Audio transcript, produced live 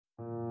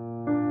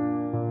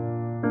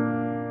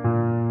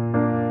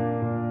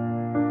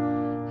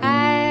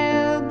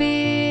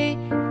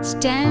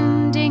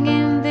Standing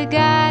in the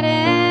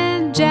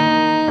garden,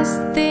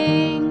 just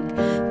think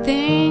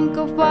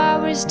of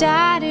what we're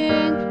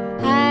starting.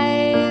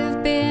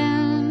 I've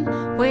been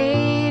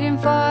waiting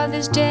for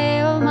this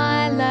day all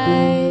my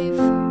life.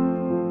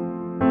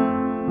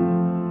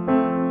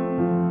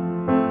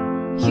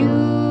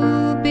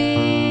 You'll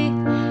be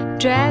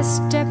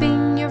dressed up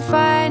in your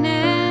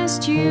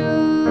finest.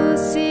 You'll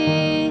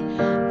see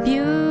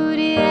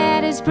beauty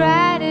at its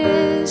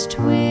brightest.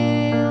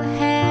 We'll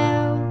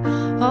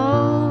have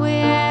all we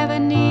ever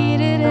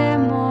needed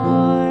and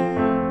more.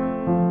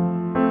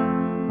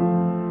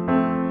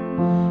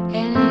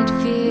 And it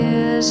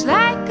feels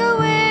like a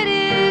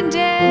wedding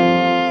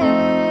day.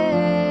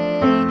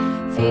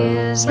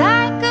 Feels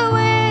like a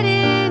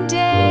wedding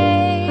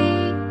day.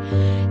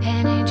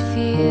 And it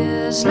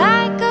feels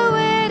like a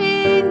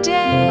wedding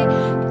day.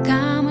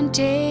 Come and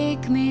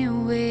take me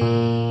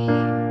away.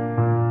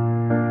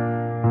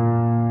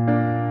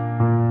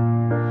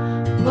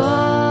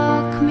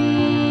 Walk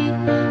me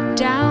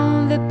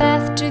down the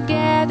path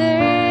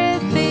together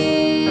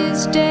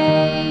this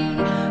day.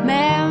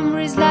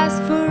 Memories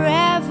last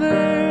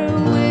forever.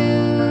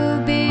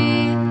 We'll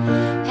be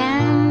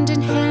hand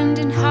in hand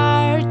and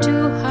heart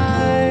to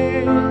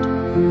heart.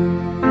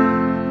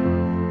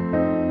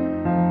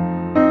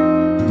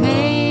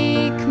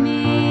 Make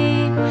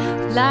me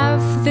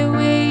love the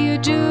way you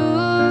do.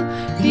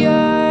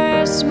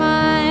 Your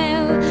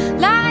smile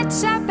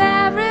lights up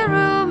every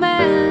room,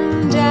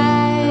 and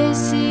I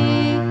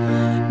see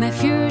my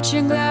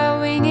future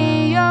glowing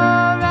in your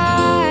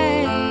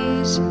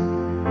eyes.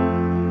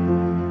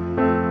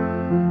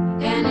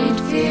 And it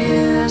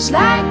feels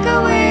like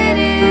a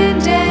wedding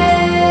day.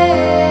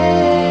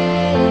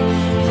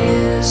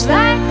 Feels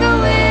like a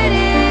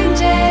wedding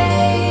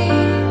day.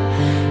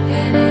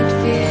 And it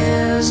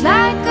feels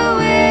like a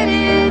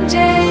wedding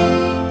day.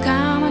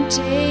 Come and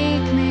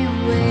take me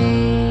away.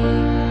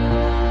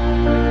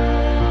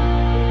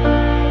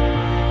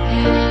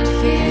 And it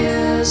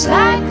feels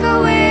like a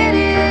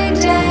wedding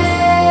day.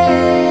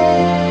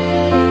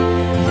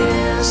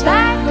 Feels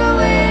like a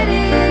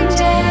wedding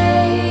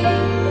day.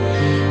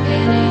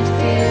 And it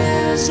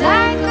feels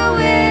like a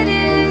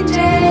wedding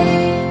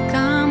day.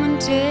 Come and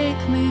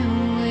take me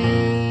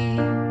away.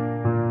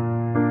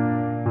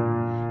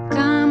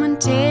 Come and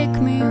take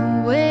me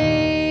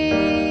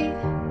away.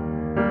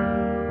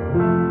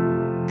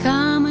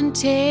 Come and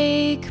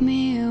take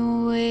me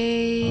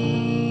away.